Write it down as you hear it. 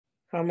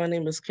Hi, my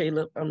name is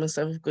Caleb. I'm in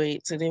seventh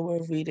grade. Today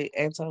we're reading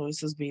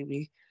Antiracist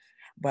Baby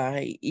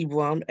by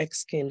Ibram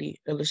X. Kendi,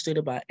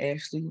 illustrated by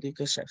Ashley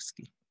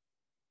Lukashevsky.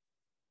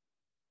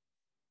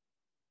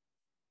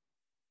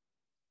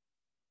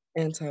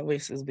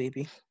 Anti-racist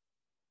baby.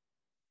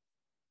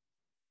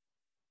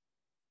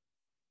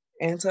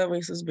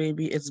 Anti-racist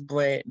baby is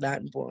bred,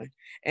 not born.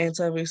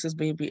 Anti-racist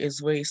baby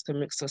is raised to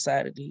make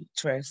society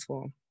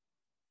transform.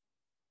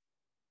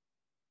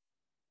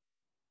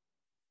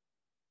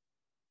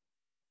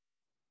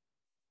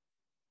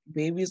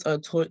 Babies are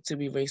taught to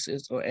be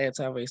racist or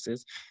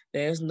anti-racist.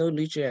 There is no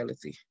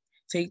neutrality.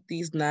 Take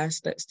these 9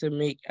 steps to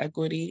make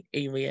equity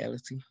a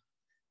reality.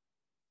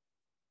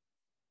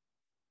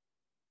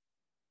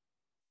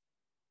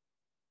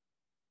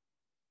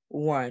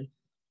 1.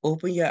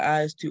 Open your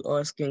eyes to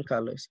all skin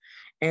colors.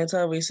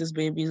 Anti-racist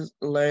babies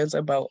learns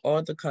about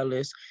all the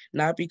colors,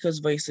 not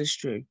because race is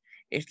true.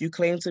 If you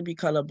claim to be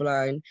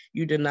colorblind,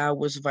 you deny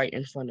what's right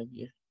in front of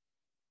you.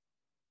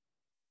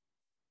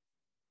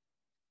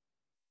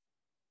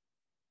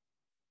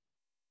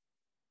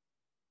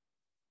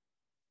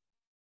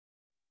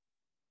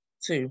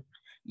 2.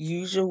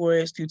 Use your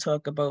words to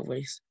talk about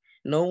race.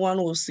 No one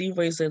will see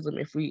racism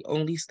if we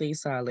only stay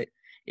silent.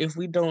 If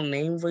we don't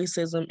name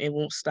racism, it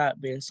won't stop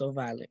being so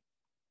violent.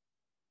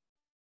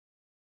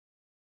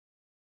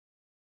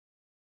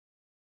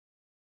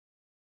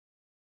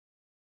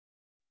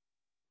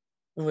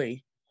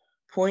 3.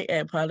 Point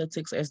at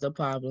politics as the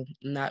problem,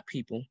 not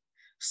people.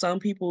 Some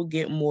people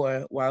get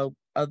more while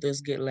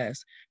others get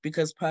less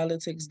because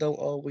politics don't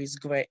always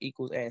grant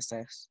equal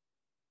access.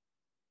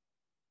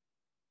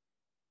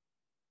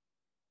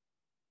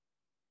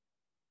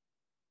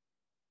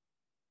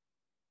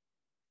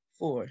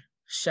 4.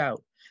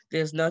 Shout.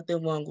 There's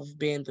nothing wrong with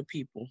being the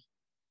people.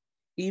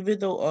 Even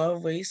though all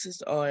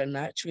races are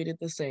not treated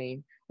the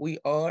same, we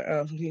are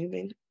a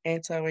human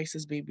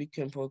anti-racist baby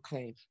can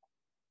proclaim.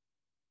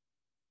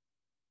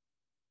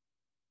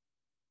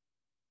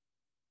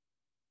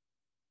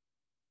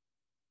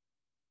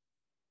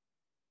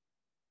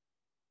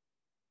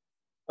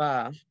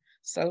 5.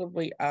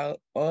 Celebrate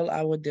all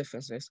our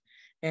differences.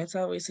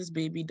 Anti-racist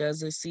baby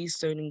doesn't see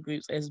certain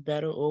groups as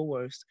better or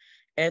worse.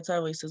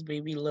 Anti-racist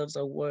baby loves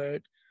a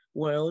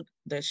world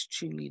that's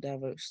truly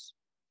diverse.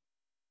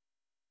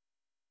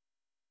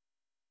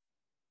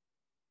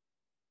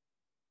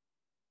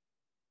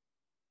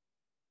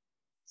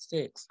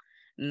 6.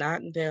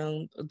 Knock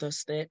down the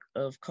stack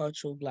of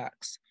cultural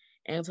blocks.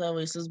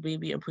 Anti-racist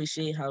baby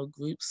appreciate how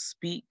groups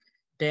speak,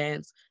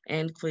 dance,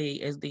 and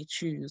create as they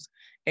choose.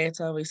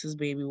 Anti-racist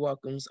baby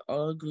welcomes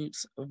all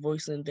groups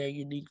voicing their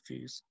unique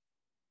views.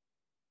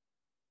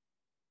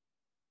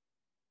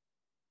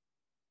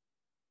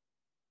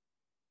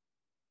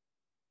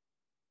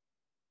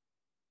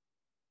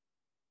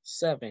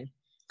 7.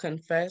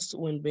 Confess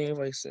when being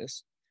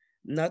racist.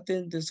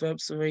 Nothing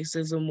disrupts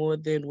racism more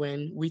than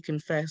when we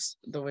confess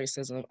the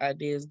racism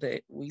ideas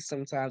that we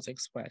sometimes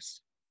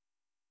express.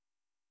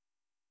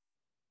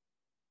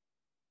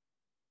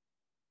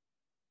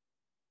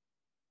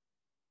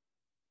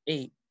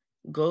 8.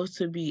 Go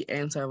to be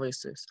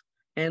anti-racist.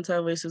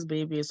 Anti-racist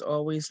baby is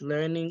always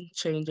learning,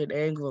 changing,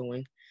 and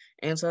growing.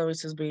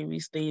 Anti-racist baby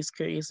stays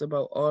curious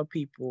about all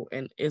people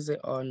and isn't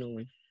all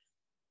knowing.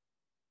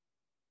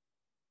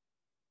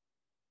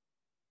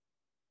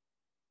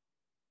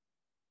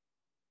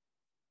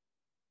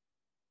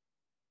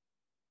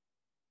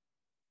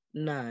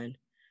 9.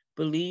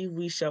 Believe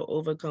we shall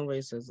overcome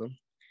racism.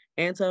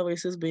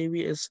 Anti-racist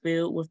baby is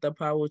filled with the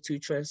power to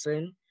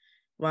transcend.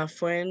 My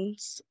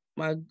friends,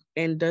 my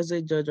and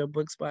doesn't judge a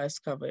book by its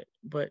cover,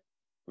 but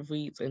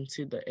reads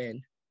into the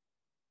end.